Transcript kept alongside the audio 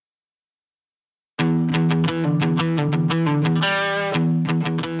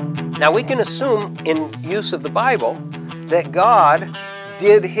Now we can assume in use of the Bible that God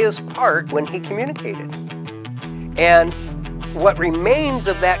did his part when he communicated. And what remains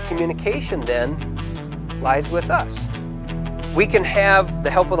of that communication then lies with us. We can have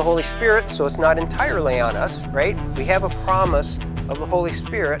the help of the Holy Spirit, so it's not entirely on us, right? We have a promise of the Holy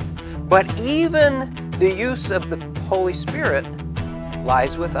Spirit, but even the use of the Holy Spirit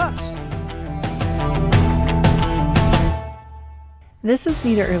lies with us. This is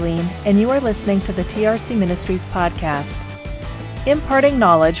Nita Erlene, and you are listening to the TRC Ministries podcast. Imparting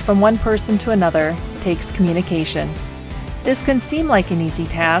knowledge from one person to another takes communication. This can seem like an easy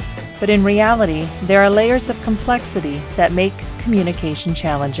task, but in reality, there are layers of complexity that make communication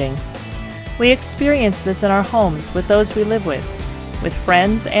challenging. We experience this in our homes with those we live with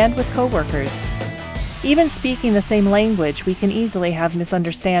friends, and with coworkers. Even speaking the same language, we can easily have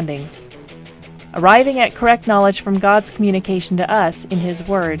misunderstandings. Arriving at correct knowledge from God's communication to us in His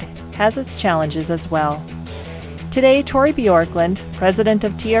Word has its challenges as well. Today, Tori Bjorklund, president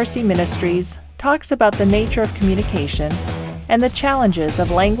of TRC Ministries, talks about the nature of communication and the challenges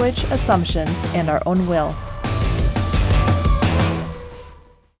of language, assumptions, and our own will.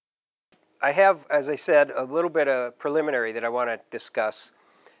 I have, as I said, a little bit of preliminary that I want to discuss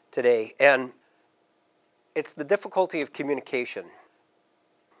today, and it's the difficulty of communication.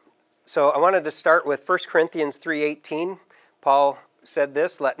 So I wanted to start with 1 Corinthians 3:18. Paul said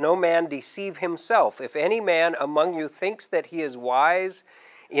this, "Let no man deceive himself. If any man among you thinks that he is wise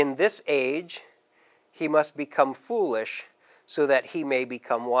in this age, he must become foolish so that he may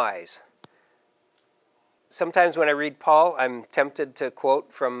become wise." Sometimes when I read Paul, I'm tempted to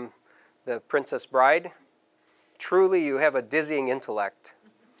quote from The Princess Bride, "Truly you have a dizzying intellect."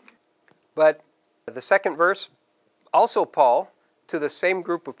 But the second verse, also Paul, to the same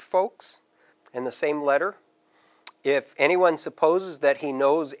group of folks in the same letter, "If anyone supposes that he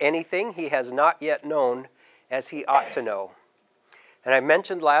knows anything, he has not yet known as he ought to know." And I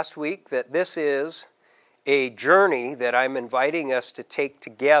mentioned last week that this is a journey that I'm inviting us to take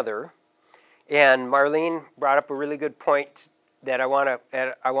together. And Marlene brought up a really good point that I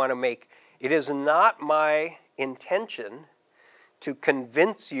want to make. It is not my intention to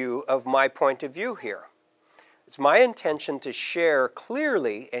convince you of my point of view here. It's my intention to share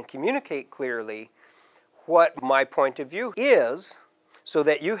clearly and communicate clearly what my point of view is, so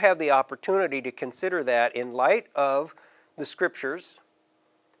that you have the opportunity to consider that in light of the Scriptures,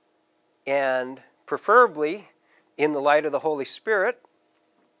 and preferably in the light of the Holy Spirit,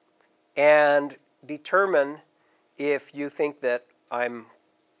 and determine if you think that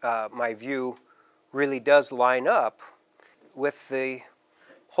my view really does line up with the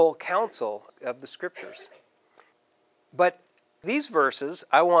whole counsel of the Scriptures. But these verses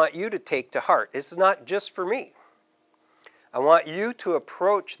I want you to take to heart. This is not just for me. I want you to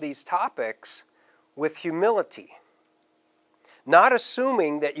approach these topics with humility, not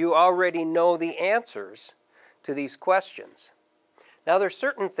assuming that you already know the answers to these questions. Now, there's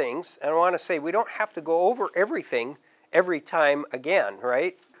certain things, and I want to say we don't have to go over everything every time again,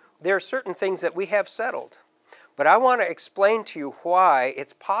 right? There are certain things that we have settled. But I want to explain to you why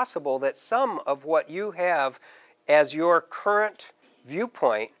it's possible that some of what you have as your current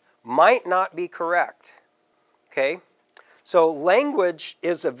viewpoint might not be correct. Okay? So language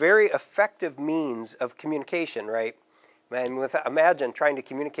is a very effective means of communication, right? And imagine trying to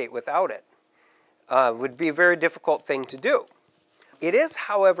communicate without it. Would be a very difficult thing to do. It is,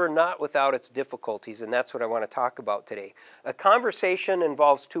 however, not without its difficulties, and that's what I want to talk about today. A conversation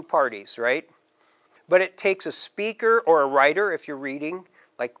involves two parties, right? But it takes a speaker or a writer, if you're reading,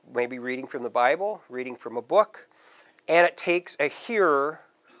 like maybe reading from the Bible, reading from a book, and it takes a hearer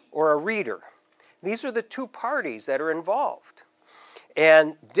or a reader. These are the two parties that are involved.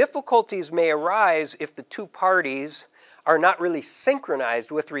 And difficulties may arise if the two parties are not really synchronized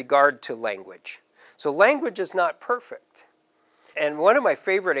with regard to language. So language is not perfect. And one of my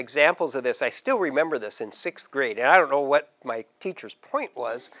favorite examples of this, I still remember this in 6th grade, and I don't know what my teacher's point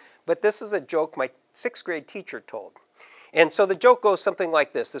was, but this is a joke my 6th grade teacher told. And so the joke goes something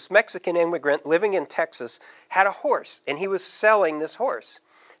like this. This Mexican immigrant living in Texas had a horse, and he was selling this horse.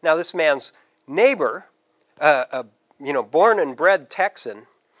 Now this man's neighbor, born and bred Texan,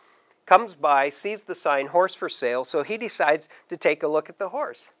 comes by, sees the sign, "Horse for sale," so he decides to take a look at the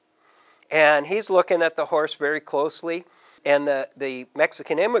horse. And he's looking at the horse very closely, and the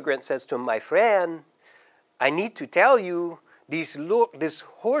Mexican immigrant says to him, "My friend, I need to tell you, this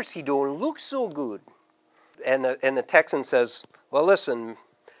horse, he don't look so good." And the Texan says, "Well, listen,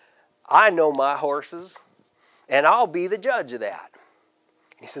 I know my horses, and I'll be the judge of that."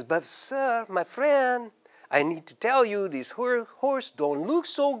 And he says, "But sir, my friend, I need to tell you, this horse don't look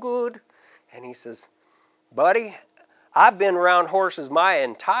so good. And he says, buddy, I've been around horses my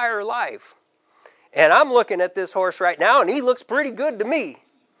entire life. And I'm looking at this horse right now, and he looks pretty good to me.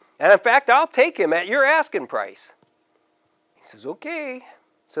 And in fact, I'll take him at your asking price. He says, okay.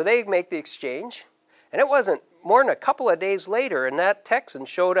 So they make the exchange. And it wasn't more than a couple of days later, and that Texan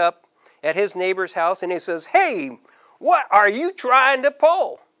showed up at his neighbor's house, and he says, hey, what are you trying to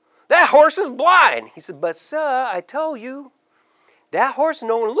pull? That horse is blind. He said, but sir, I told you, that horse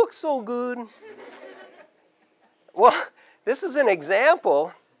don't look so good. Well, this is an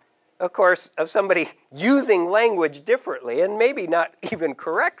example, of course, of somebody using language differently, and maybe not even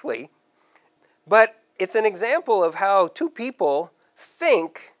correctly, but it's an example of how two people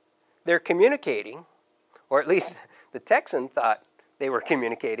think they're communicating, or at least the Texan thought they were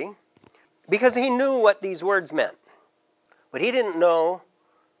communicating, because he knew what these words meant. But he didn't know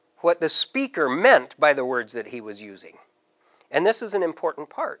what the speaker meant by the words that he was using. And this is an important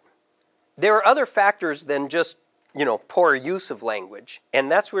part. There are other factors than just, poor use of language,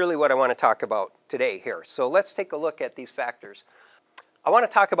 and that's really what I want to talk about today here. So let's take a look at these factors. I want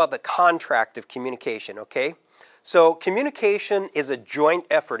to talk about the contract of communication, okay? So communication is a joint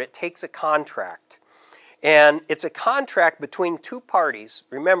effort. It takes a contract. And it's a contract between two parties.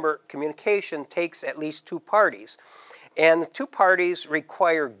 Remember, communication takes at least two parties. And the two parties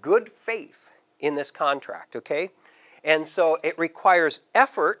require good faith in this contract, okay? And so it requires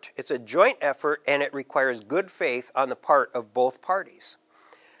effort, it's a joint effort, and it requires good faith on the part of both parties.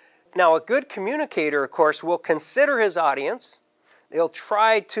 Now, a good communicator, of course, will consider his audience. They'll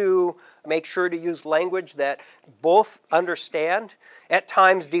try to make sure to use language that both understand, at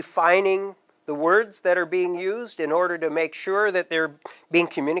times defining the words that are being used in order to make sure that they're being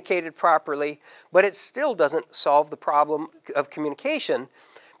communicated properly, but it still doesn't solve the problem of communication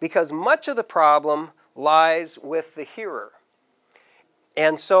because much of the problem lies with the hearer.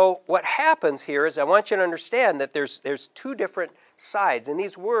 And so what happens here is I want you to understand that there's two different sides, and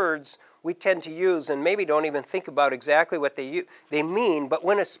these words we tend to use and maybe don't even think about exactly what they mean, but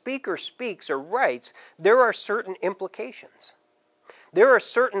when a speaker speaks or writes, there are certain implications. There are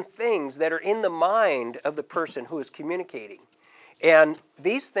certain things that are in the mind of the person who is communicating. And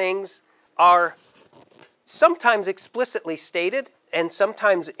these things are sometimes explicitly stated and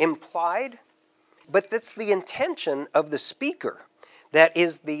sometimes implied, but that's the intention of the speaker. That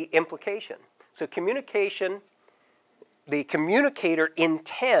is the implication. So communication, the communicator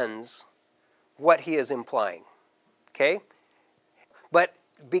intends what he is implying. Okay? But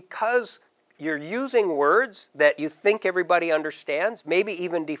because you're using words that you think everybody understands, maybe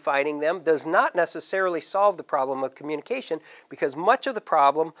even defining them, does not necessarily solve the problem of communication because much of the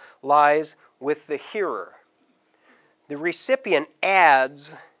problem lies with the hearer. The recipient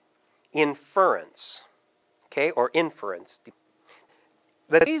adds inference, okay, or inference.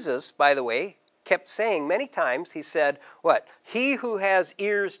 But Jesus, by the way, kept saying many times, he said, what? He who has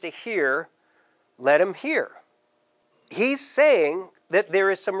ears to hear, let him hear. He's saying that there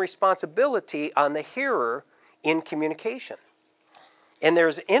is some responsibility on the hearer in communication. And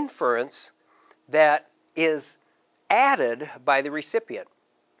there's inference that is added by the recipient.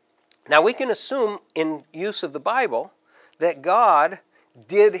 Now we can assume in use of the Bible that God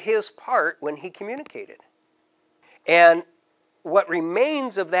did his part when he communicated. And what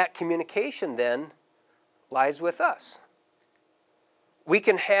remains of that communication then lies with us. We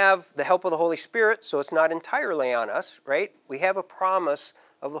can have the help of the Holy Spirit, so it's not entirely on us, right? We have a promise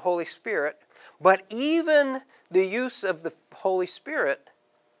of the Holy Spirit, but even the use of the Holy Spirit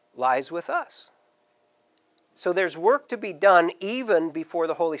lies with us. So there's work to be done even before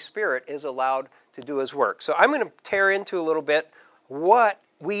the Holy Spirit is allowed to do his work. So I'm going to tear into a little bit what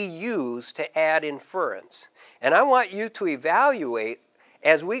we use to add inference. And I want you to evaluate,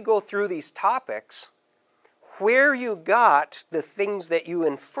 as we go through these topics, where you got the things that you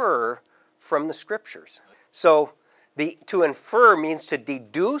infer from the Scriptures. So to infer means to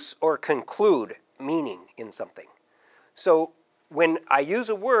deduce or conclude meaning in something. So when I use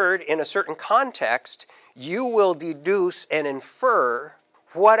a word in a certain context, you will deduce and infer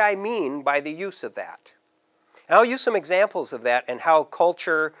what I mean by the use of that. And I'll use some examples of that and how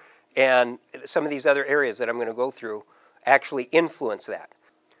culture and some of these other areas that I'm going to go through actually influence that.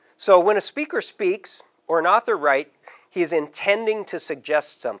 So when a speaker speaks or an author writes, he is intending to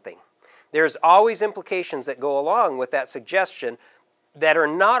suggest something. There's always implications that go along with that suggestion that are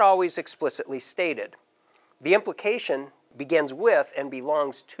not always explicitly stated. The implication begins with and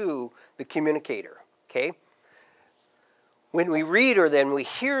belongs to the communicator. Okay? When we read or then we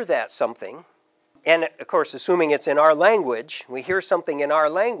hear that something, and of course assuming it's in our language, we hear something in our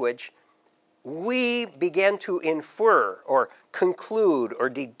language, we began to infer or conclude or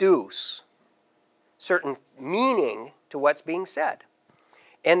deduce certain meaning to what's being said.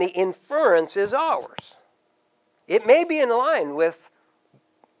 And the inference is ours. It may be in line with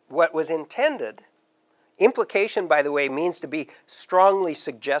what was intended. Implication, by the way, means to be strongly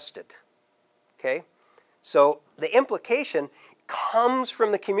suggested. Okay? So the implication comes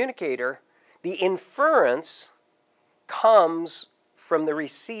from the communicator. The inference comes from the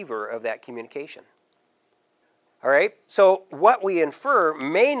receiver of that communication. All right? So what we infer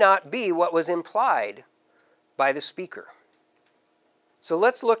may not be what was implied by the speaker. So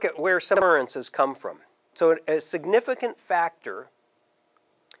let's look at where some inferences come from. So a significant factor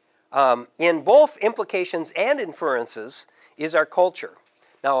in both implications and inferences is our culture.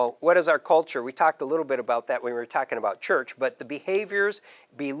 Now, what is our culture? We talked a little bit about that when we were talking about church, but the behaviors,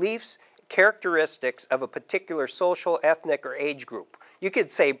 beliefs, characteristics of a particular social, ethnic, or age group. You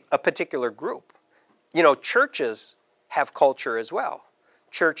could say a particular group. You know, churches have culture as well.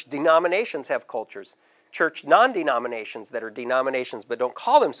 Church denominations have cultures. Church non-denominations that are denominations but don't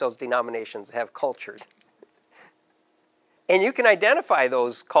call themselves denominations have cultures. And you can identify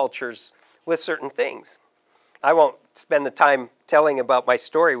those cultures with certain things. I won't spend the time telling about my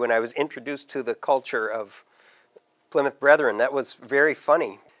story when I was introduced to the culture of Plymouth Brethren. That was very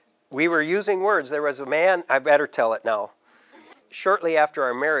funny. We were using words. There was a man, I better tell it now. Shortly after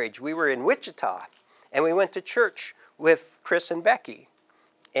our marriage, we were in Wichita, and we went to church with Chris and Becky.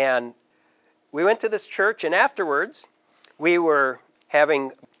 And we went to this church, and afterwards, we were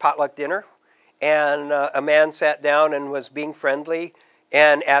having potluck dinner, and a man sat down and was being friendly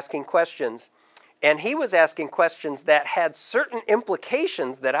and asking questions. And he was asking questions that had certain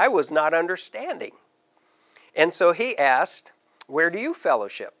implications that I was not understanding. And so he asked, "Where do you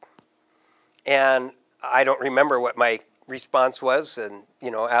fellowship?" And I don't remember what my response was, and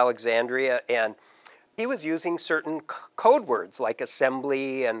Alexandria, and he was using certain code words like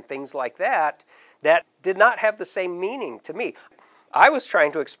assembly and things like that did not have the same meaning to me. I was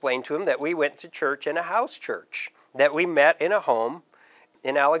trying to explain to him that we went to church in a house church, that we met in a home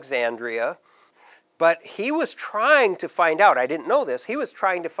in Alexandria, but he was trying to find out, I didn't know this, he was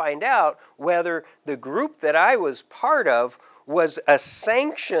trying to find out whether the group that I was part of was a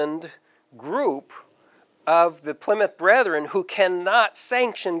sanctioned group of the Plymouth Brethren who cannot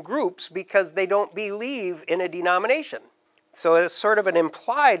sanction groups because they don't believe in a denomination. So it's sort of an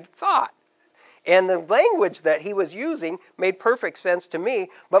implied thought. And the language that he was using made perfect sense to me,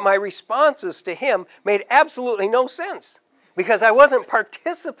 but my responses to him made absolutely no sense because I wasn't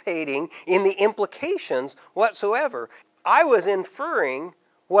participating in the implications whatsoever. I was inferring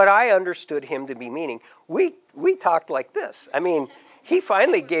what I understood him to be meaning. We talked like this. I mean, he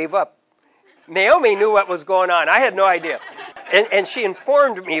finally gave up. Naomi knew what was going on. I had no idea. And she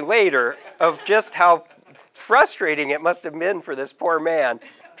informed me later of just how frustrating it must have been for this poor man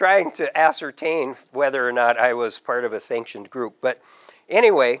trying to ascertain whether or not I was part of a sanctioned group. But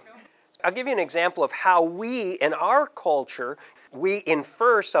anyway, I'll give you an example of how we, in our culture, we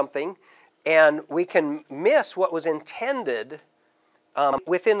infer something and we can miss what was intended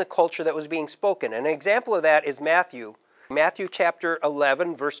within the culture that was being spoken. An example of that is Matthew chapter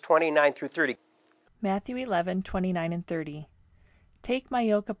 11, verse 29 through 30. Matthew 11, 29 and 30. Take my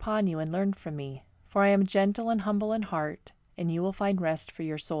yoke upon you and learn from me, for I am gentle and humble in heart, and you will find rest for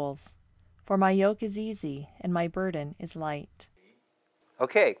your souls. For my yoke is easy, and my burden is light.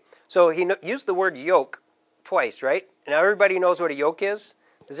 Okay, so he used the word yoke twice, right? Now everybody knows what a yolk is?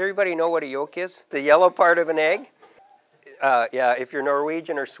 Does everybody know what a yolk is? The yellow part of an egg? Yeah, if you're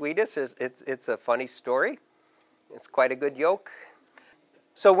Norwegian or Swedish, it's a funny story. It's quite a good yolk.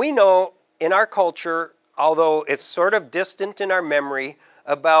 So we know in our culture, although it's sort of distant in our memory,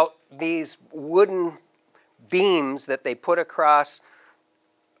 about these wooden beams that they put across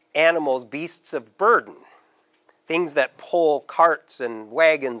animals, beasts of burden, things that pull carts and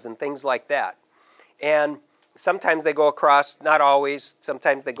wagons and things like that. And sometimes they go across, not always,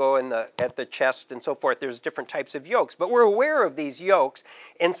 sometimes they go at the chest and so forth. There's different types of yokes, but we're aware of these yokes,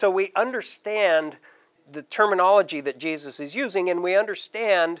 and so we understand the terminology that Jesus is using, and we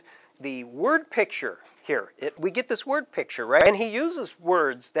understand the word picture here. We get this word picture, right? And he uses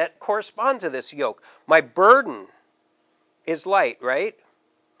words that correspond to this yoke. My burden is light, right?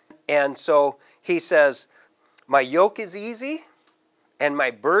 And so he says, my yoke is easy and my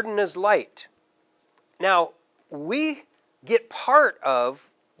burden is light. Now, we get part of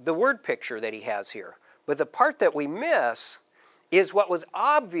the word picture that he has here, but the part that we miss is what was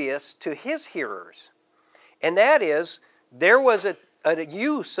obvious to his hearers. And that is, there was a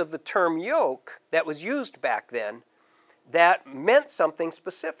use of the term yoke that was used back then that meant something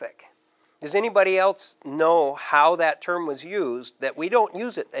specific. Does anybody else know how that term was used that we don't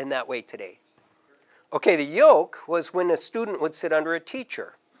use it in that way today? Okay, the yoke was when a student would sit under a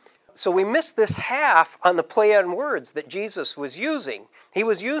teacher. So we missed this half on the play on words that Jesus was using. He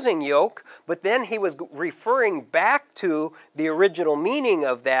was using yoke, but then he was referring back to the original meaning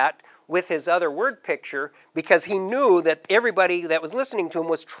of that with his other word picture, because he knew that everybody that was listening to him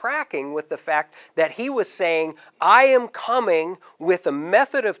was tracking with the fact that he was saying, I am coming with a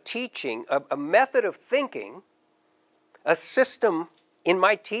method of teaching, a method of thinking, a system in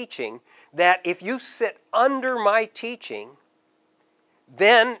my teaching, that if you sit under my teaching,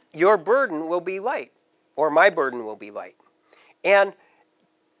 then your burden will be light, or my burden will be light. And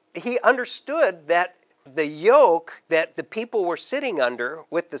he understood that the yoke that the people were sitting under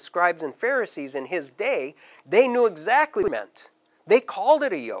with the scribes and Pharisees in his day, they knew exactly what it meant. They called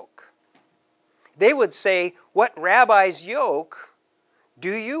it a yoke. They would say, what rabbi's yoke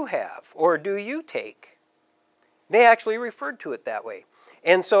do you have, or do you take? They actually referred to it that way.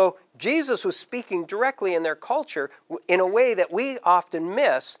 And so Jesus was speaking directly in their culture in a way that we often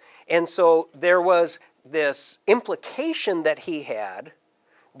miss. And so there was this implication that he had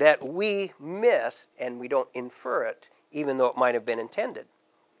that we miss, and we don't infer it, even though it might have been intended.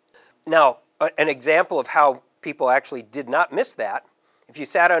 Now, an example of how people actually did not miss that, if you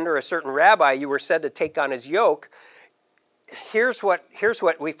sat under a certain rabbi, you were said to take on his yoke. Here's what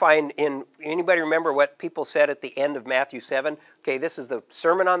we find in, anybody remember what people said at the end of Matthew 7? Okay, this is the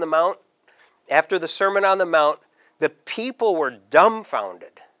Sermon on the Mount. After the Sermon on the Mount, the people were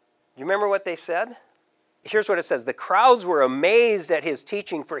dumbfounded. You remember what they said? Here's what it says. The crowds were amazed at his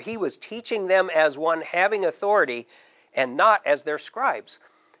teaching, for he was teaching them as one having authority and not as their scribes.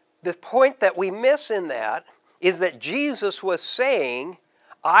 The point that we miss in that is that Jesus was saying,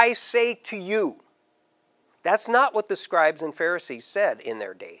 I say to you. That's not what the scribes and Pharisees said in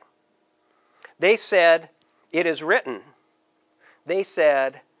their day. They said, it is written. They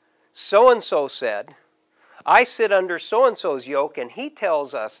said, so-and-so said, I sit under so-and-so's yoke, and he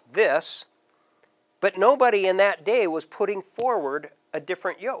tells us this. But nobody in that day was putting forward a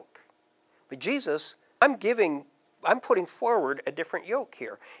different yoke. But Jesus, I'm putting forward a different yoke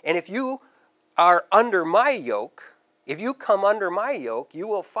here. And if you are under my yoke, if you come under my yoke, you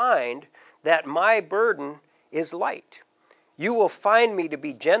will find that my burden is light. You will find me to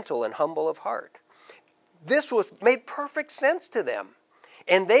be gentle and humble of heart. This made perfect sense to them.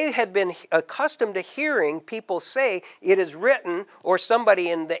 And they had been accustomed to hearing people say, it is written, or somebody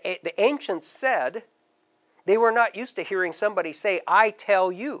in the ancients said. They were not used to hearing somebody say, I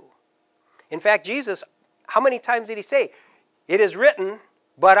tell you. In fact, Jesus, how many times did he say, it is written,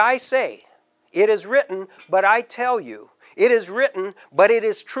 but I say. It is written, but I tell you. It is written, but it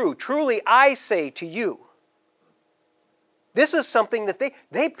is true. Truly I say to you. This is something that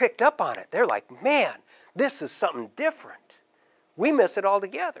they picked up on it. They're like, man, this is something different. We miss it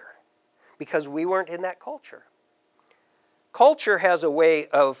altogether because we weren't in that culture. Culture has a way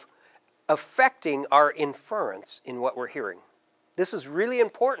of affecting our inference in what we're hearing. This is really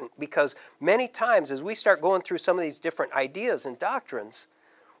important because many times as we start going through some of these different ideas and doctrines,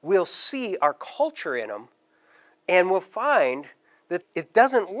 we'll see our culture in them, and we'll find that it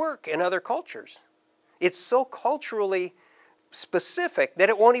doesn't work in other cultures. It's so culturally specific that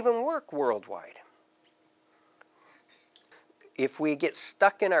it won't even work worldwide. If we get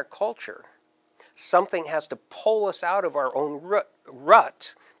stuck in our culture, something has to pull us out of our own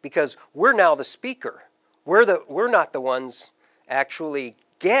rut because we're now the speaker. We're not the ones actually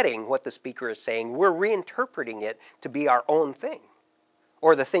getting what the speaker is saying. We're reinterpreting it to be our own thing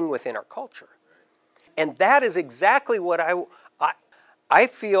or the thing within our culture. And that is exactly what I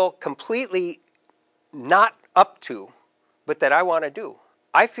feel completely not up to, but that I want to do.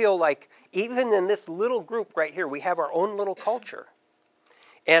 I feel like even in this little group right here, we have our own little culture.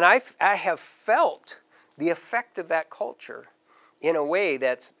 And I have felt the effect of that culture in a way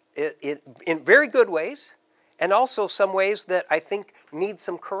that's in very good ways, and also some ways that I think need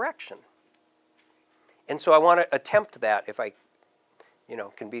some correction. And so I want to attempt that if I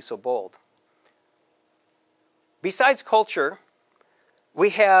can be so bold. Besides culture,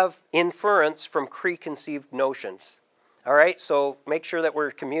 we have inference from preconceived notions. All right, so make sure that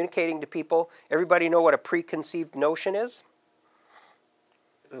we're communicating to people. Everybody know what a preconceived notion is?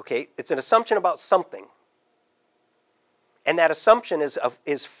 Okay, it's an assumption about something. And that assumption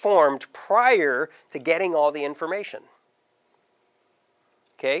is formed prior to getting all the information.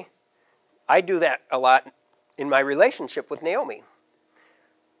 Okay? I do that a lot in my relationship with Naomi.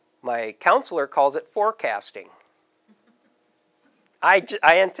 My counselor calls it forecasting. I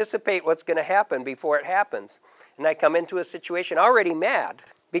anticipate what's going to happen before it happens. And I come into a situation already mad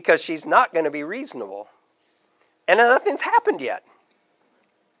because she's not going to be reasonable. And nothing's happened yet.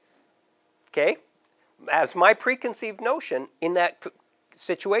 Okay? As my preconceived notion in that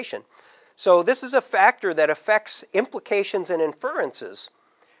situation. So this is a factor that affects implications and inferences.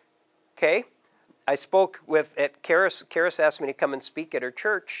 Okay? I spoke at Karis. Karis asked me to come and speak at her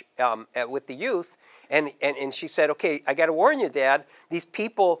church with the youth. And she said, okay, I got to warn you, Dad, these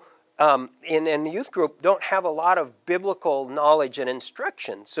people in the youth group don't have a lot of biblical knowledge and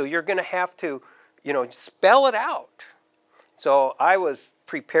instruction. So you're going to have to, spell it out. So I was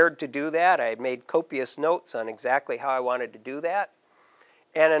prepared to do that. I had made copious notes on exactly how I wanted to do that.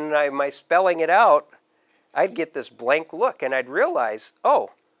 And in my spelling it out, I'd get this blank look, and I'd realize,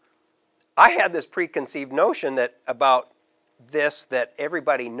 oh, I had this preconceived notion about this that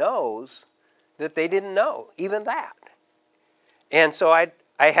everybody knows that they didn't know, even that. And so I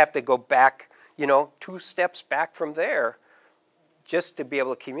have to go back, 2 steps back from there just to be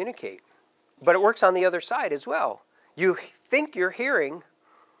able to communicate. But it works on the other side as well. You think you're hearing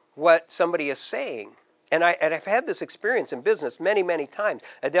what somebody is saying. And I've had this experience in business many, many times.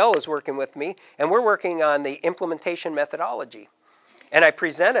 Adele is working with me, and we're working on the implementation methodology. And I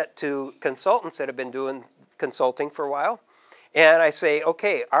present it to consultants that have been doing consulting for a while. And I say,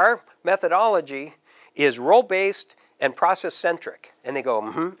 okay, our methodology is role-based and process-centric. And they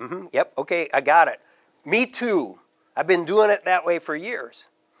go, yep, okay, I got it. Me too. I've been doing it that way for years.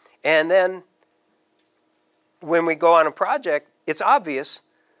 And then when we go on a project, it's obvious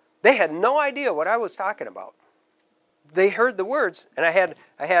they had no idea what I was talking about. They heard the words, and I had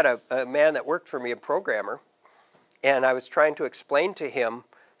a man that worked for me, a programmer, and I was trying to explain to him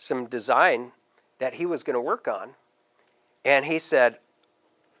some design that he was going to work on. And he said,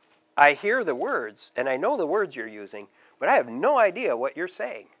 I hear the words, and I know the words you're using, but I have no idea what you're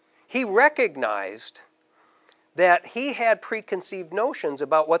saying. He recognized that he had preconceived notions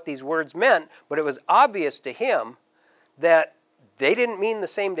about what these words meant, but it was obvious to him that they didn't mean the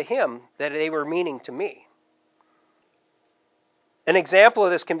same to him that they were meaning to me. An example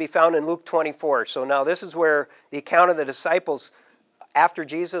of this can be found in Luke 24. So now this is where the account of the disciples after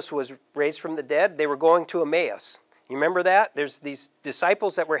Jesus was raised from the dead, they were going to Emmaus. You remember that? There's these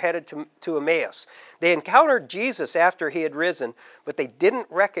disciples that were headed to Emmaus. They encountered Jesus after he had risen, but they didn't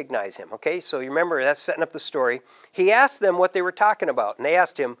recognize him. Okay, so you remember, that's setting up the story. He asked them what they were talking about, and they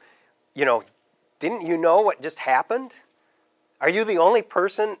asked him, didn't you know what just happened? Are you the only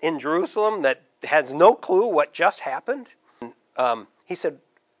person in Jerusalem that has no clue what just happened? He said,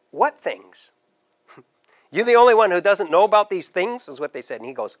 what things? You the only one who doesn't know about these things, is what they said. And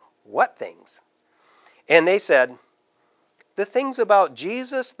he goes, what things? And they said, the things about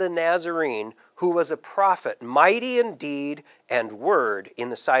Jesus the Nazarene, who was a prophet, mighty in deed and word in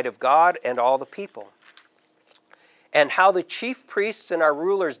the sight of God and all the people. And how the chief priests and our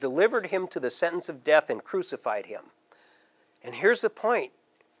rulers delivered him to the sentence of death and crucified him. And here's the point.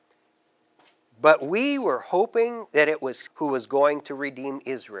 But we were hoping that it was who was going to redeem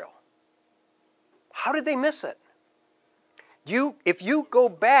Israel. How did they miss it? If you go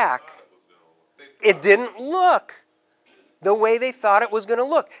back, it didn't look the way they thought it was going to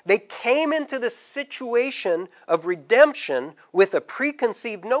look. They came into the situation of redemption with a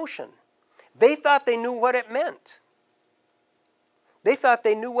preconceived notion. They thought they knew what it meant. They thought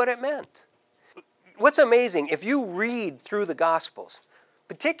they knew what it meant. What's amazing, if you read through the Gospels,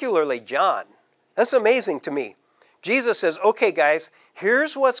 particularly John, that's amazing to me. Jesus says, okay, guys,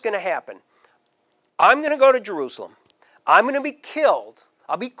 here's what's going to happen. I'm going to go to Jerusalem. I'm going to be killed.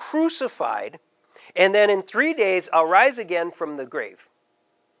 I'll be crucified. And then in 3 days, I'll rise again from the grave.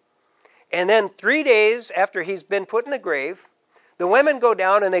 And then 3 days after he's been put in the grave, the women go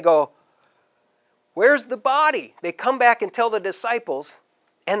down and they go, where's the body? They come back and tell the disciples,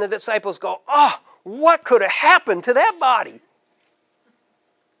 and the disciples go, oh, what could have happened to that body?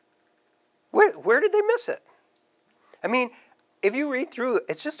 Where did they miss it? I mean, if you read through it,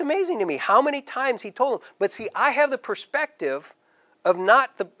 it's just amazing to me how many times he told them. But see, I have the perspective of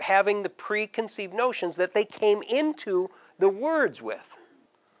not having the preconceived notions that they came into the words with.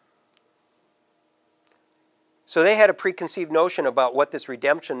 So they had a preconceived notion about what this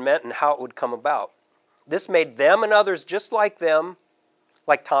redemption meant and how it would come about. This made them and others just like them,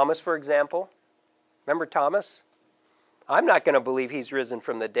 like Thomas, for example. Remember Thomas? I'm not going to believe he's risen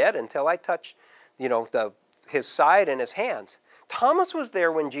from the dead until I touch, his side and his hands. Thomas was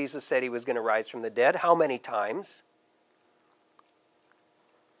there when Jesus said he was going to rise from the dead. How many times?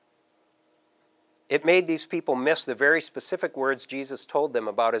 It made these people miss the very specific words Jesus told them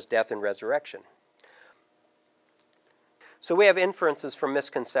about his death and resurrection. So we have inferences from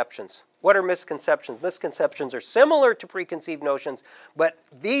misconceptions. What are misconceptions? Misconceptions are similar to preconceived notions, but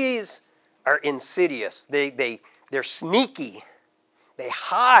these are insidious. They're sneaky. They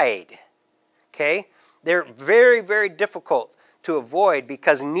hide. Okay? They're very, very difficult to avoid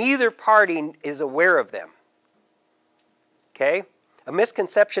because neither party is aware of them. Okay? A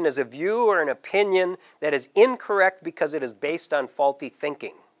misconception is a view or an opinion that is incorrect because it is based on faulty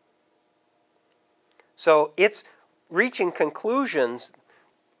thinking. So it's reaching conclusions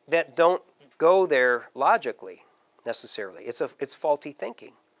that don't go there logically, necessarily. It's faulty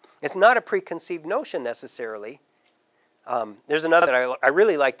thinking. It's not a preconceived notion, necessarily. There's another that I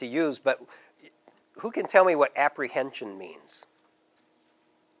really like to use, but who can tell me what apprehension means?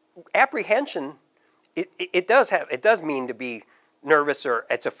 Apprehension, it does mean to be nervous, or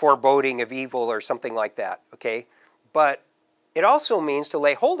it's a foreboding of evil or something like that, okay? But it also means to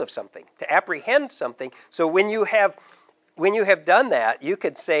lay hold of something, to apprehend something. So when you have done that, you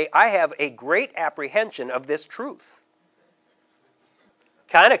could say, I have a great apprehension of this truth.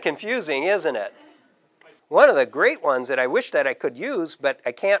 Kind of confusing, isn't it? One of the great ones that I wish that I could use, but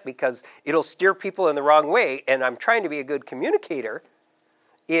I can't because it'll steer people in the wrong way, and I'm trying to be a good communicator,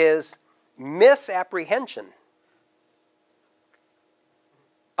 is misapprehension.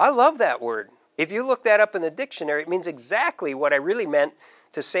 I love that word. If you look that up in the dictionary, it means exactly what I really meant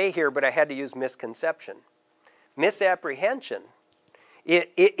to say here, but I had to use misconception. Misapprehension.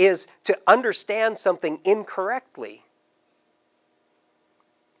 It is to understand something incorrectly.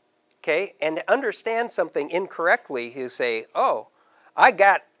 Okay? And to understand something incorrectly, you say, oh,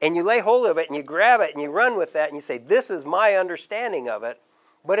 and you lay hold of it and you grab it and you run with that and you say, this is my understanding of it,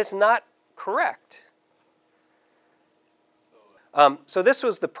 but it's not correct. So this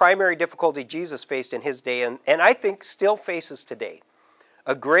was the primary difficulty Jesus faced in his day, and I think still faces today.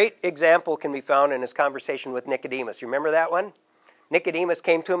 A great example can be found in his conversation with Nicodemus. You remember that one? Nicodemus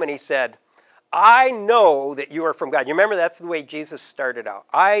came to him and he said, I know that you are from God. You remember that's the way Jesus started out.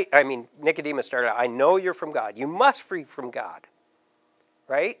 Nicodemus started out, I know you're from God. You must be from God.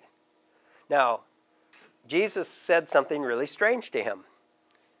 Right? Now, Jesus said something really strange to him.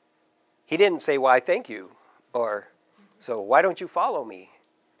 He didn't say, why, thank you, or so why don't you follow me?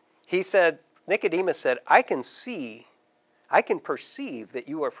 Nicodemus said, I can perceive that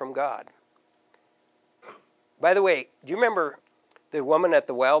you are from God. By the way, do you remember the woman at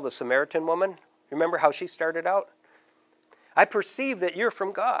the well, the Samaritan woman? Remember how she started out? I perceive that you're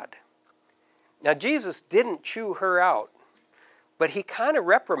from God. Now, Jesus didn't chew her out, but he kind of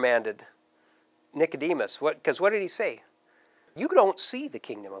reprimanded Nicodemus. Because what did he say? You don't see the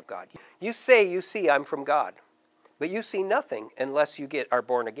kingdom of God. You say you see I'm from God, but you see nothing unless you are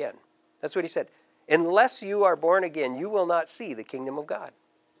born again. That's what he said. Unless you are born again, you will not see the kingdom of God.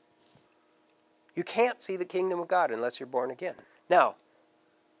 You can't see the kingdom of God unless you're born again. Now,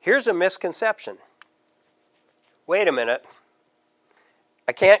 here's a misconception. Wait a minute.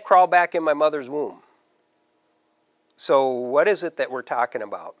 I can't crawl back in my mother's womb. So what is it that we're talking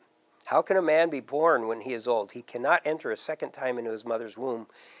about? How can a man be born when he is old? He cannot enter a second time into his mother's womb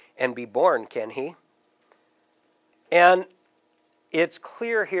and be born, can he? And it's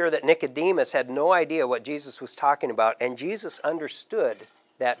clear here that Nicodemus had no idea what Jesus was talking about, and Jesus understood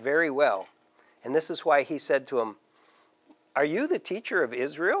that very well. And this is why he said to him, are you the teacher of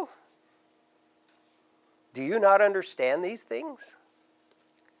Israel? Do you not understand these things?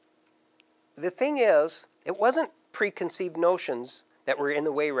 The thing is, it wasn't preconceived notions that were in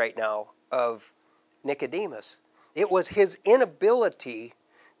the way right now of Nicodemus. It was his inability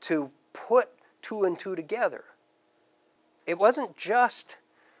to put two and two together. It wasn't just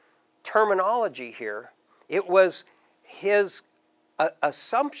terminology here. It was his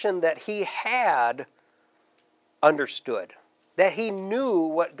assumption that he had understood, that he knew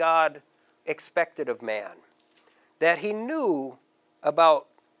what God expected of man, that he knew about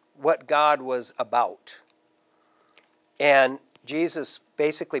what God was about. And Jesus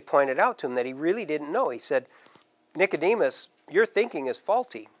basically pointed out to him that he really didn't know. He said, Nicodemus, your thinking is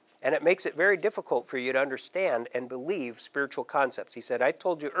faulty, and it makes it very difficult for you to understand and believe spiritual concepts. He said, I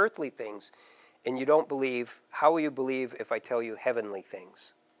told you earthly things, and you don't believe. How will you believe if I tell you heavenly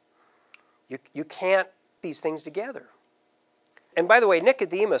things? You can't put these things together. And by the way,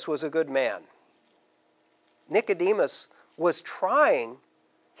 Nicodemus was a good man. Nicodemus was trying.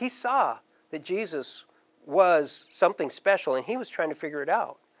 He saw that Jesus was something special, and he was trying to figure it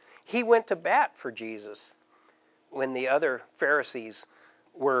out. He went to bat for Jesus when the other Pharisees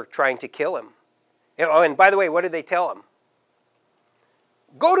were trying to kill him. Oh, and by the way, what did they tell him?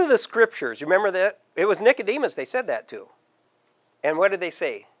 Go to the scriptures. You remember that? It was Nicodemus they said that to. And what did they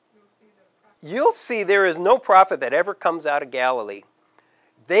say? you'll see there is no prophet that ever comes out of Galilee.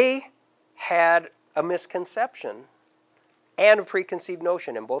 They had a misconception and a preconceived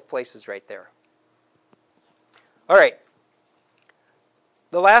notion in both places right there. All right.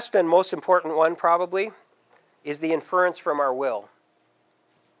 The last and most important one probably is the inference from our will.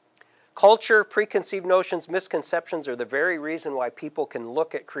 Culture, preconceived notions, misconceptions are the very reason why people can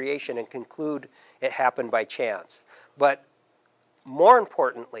look at creation and conclude it happened by chance. But more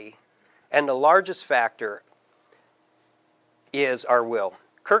importantly, and the largest factor, is our will.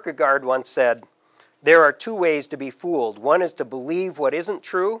 Kierkegaard once said, "There are two ways to be fooled. One is to believe what isn't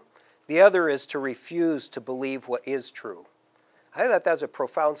true. The other is to refuse to believe what is true." I thought that was a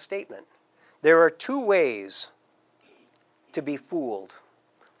profound statement. There are two ways to be fooled.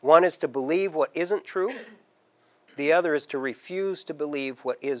 One is to believe what isn't true. The other is to refuse to believe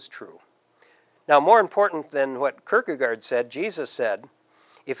what is true. Now, more important than what Kierkegaard said, Jesus said,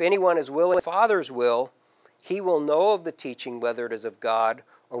 "If anyone is willing the Father's will, he will know of the teaching whether it is of God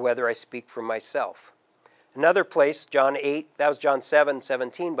or whether I speak from myself." Another place, John 8, that was John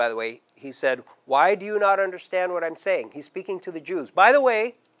 7:17, by the way, he said, "Why do you not understand what I'm saying?" He's speaking to the Jews. By the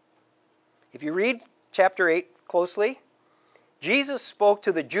way, if you read chapter 8 closely, Jesus spoke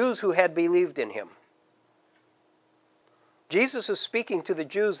to the Jews who had believed in him. Jesus was speaking to the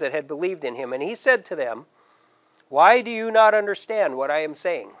Jews that had believed in him, and he said to them, "Why do you not understand what I am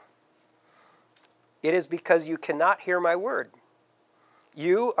saying? It is because you cannot hear my word.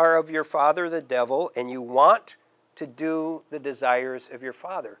 You are of your father the devil, and you want to do the desires of your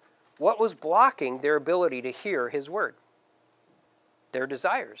father." What was blocking their ability to hear his word? Their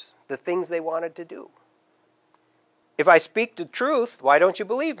desires, the things they wanted to do. "If I speak the truth, why don't you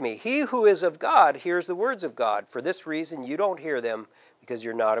believe me? He who is of God hears the words of God. For this reason, you don't hear them because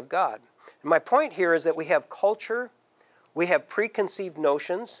you're not of God." And my point here is that we have culture, we have preconceived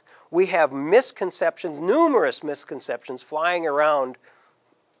notions, we have misconceptions, numerous misconceptions flying around,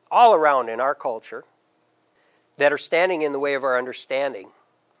 all around in our culture that are standing in the way of our understanding.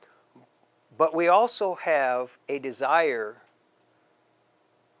 But we also have a desire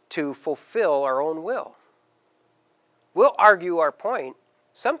to fulfill our own will. We'll argue our point,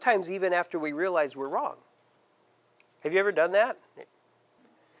 sometimes even after we realize we're wrong. Have you ever done that?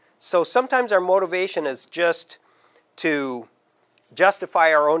 So sometimes our motivation is just to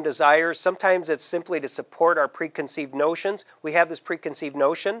justify our own desires. Sometimes it's simply to support our preconceived notions. We have this preconceived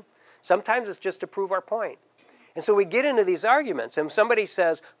notion. Sometimes it's just to prove our point. And so we get into these arguments, and somebody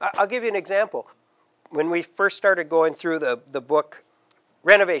says, I'll give you an example. When we first started going through the book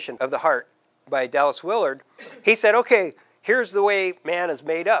Renovation of the Heart by Dallas Willard, he said, okay, here's the way man is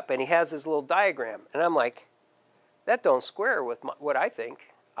made up, and he has his little diagram. And I'm like, that don't square with what I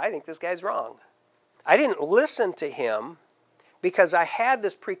think. I think this guy's wrong. I didn't listen to him because I had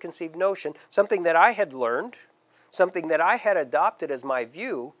this preconceived notion, something that I had learned, something that I had adopted as my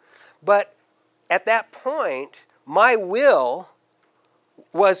view, but at that point, my will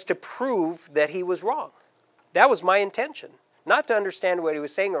was to prove that he was wrong. That was my intention, not to understand what he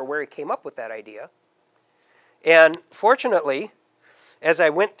was saying or where he came up with that idea. And fortunately, as I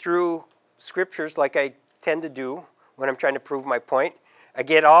went through scriptures like I tend to do when I'm trying to prove my point, I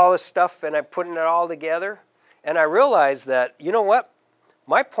get all this stuff and I'm putting it all together, and I realize that, you know what?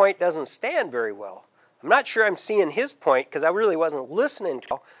 My point doesn't stand very well. I'm not sure I'm seeing his point because I really wasn't listening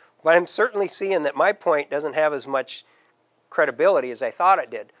to him, but I'm certainly seeing that my point doesn't have as much credibility as I thought it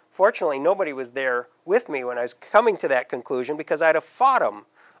did. Fortunately, nobody was there with me when I was coming to that conclusion because I'd have fought him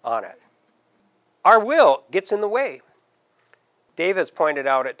on it. Our will gets in the way. Dave has pointed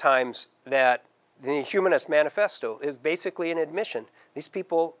out at times that the Humanist Manifesto is basically an admission. These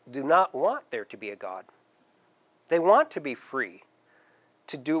people do not want there to be a God. They want to be free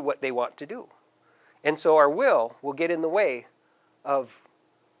to do what they want to do. And so our will get in the way of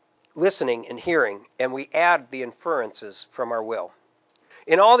listening and hearing, and we add the inferences from our will.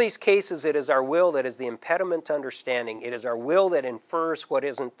 In all these cases, it is our will that is the impediment to understanding. It is our will that infers what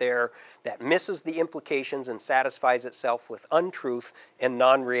isn't there, that misses the implications and satisfies itself with untruth and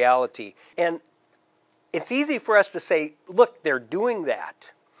non-reality. And it's easy for us to say, look, they're doing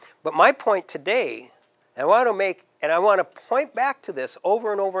that. But my point today, and I want to point back to this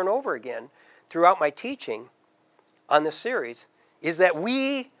over and over and over again throughout my teaching on this series, is that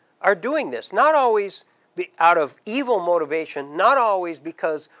we are doing this, not always out of evil motivation, not always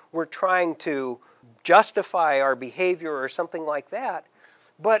because we're trying to justify our behavior or something like that,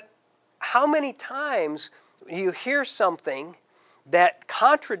 but how many times you hear something that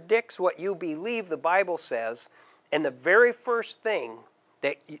contradicts what you believe the Bible says, and the very first thing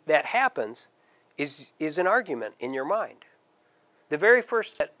that happens is an argument in your mind. the very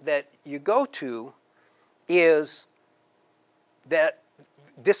first that you go to is that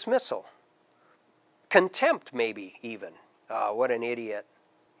dismissal. Contempt, maybe, even. What an idiot.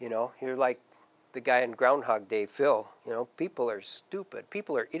 You're like the guy in Groundhog Day, Phil. People are stupid.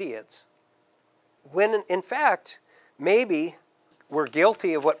 People are idiots. When, in fact, maybe we're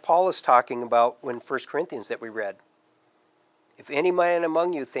guilty of what Paul is talking about in 1 Corinthians that we read. If any man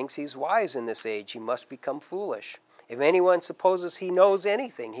among you thinks he's wise in this age, he must become foolish. If anyone supposes he knows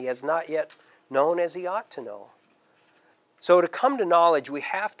anything, he has not yet known as he ought to know. So to come to knowledge, we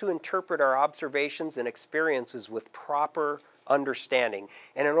have to interpret our observations and experiences with proper understanding.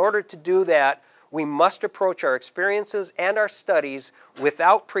 And in order to do that, we must approach our experiences and our studies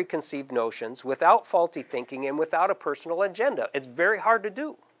without preconceived notions, without faulty thinking, and without a personal agenda. It's very hard to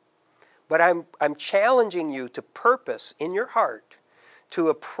do. But I'm challenging you to purpose in your heart to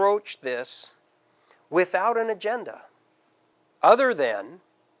approach this without an agenda, other than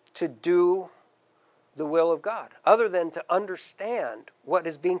to do the will of God, other than to understand what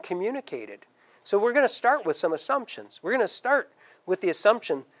is being communicated. So we're going to start with some assumptions. We're going to start with the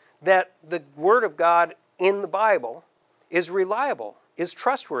assumption that the Word of God in the Bible is reliable, is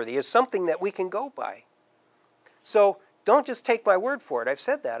trustworthy, is something that we can go by. So don't just take my word for it. I've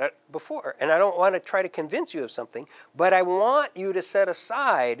said that before, and I don't want to try to convince you of something, but I want you to set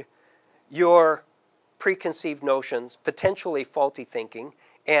aside your preconceived notions, potentially faulty thinking,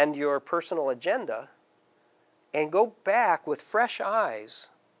 and your personal agenda, and go back with fresh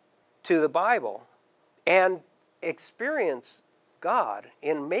eyes to the Bible and experience God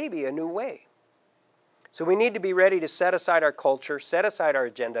in maybe a new way. So we need to be ready to set aside our culture, set aside our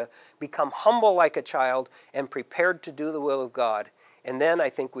agenda, become humble like a child, and prepared to do the will of God. And then I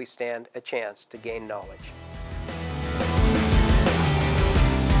think we stand a chance to gain knowledge.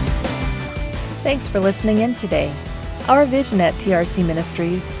 Thanks for listening in today. Our vision at TRC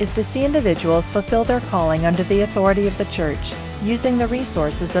Ministries is to see individuals fulfill their calling under the authority of the church, using the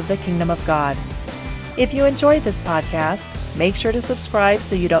resources of the kingdom of God. If you enjoyed this podcast, make sure to subscribe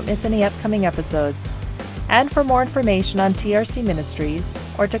so you don't miss any upcoming episodes. And for more information on TRC Ministries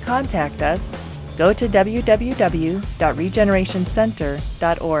or to contact us, go to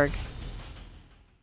www.regenerationcenter.org.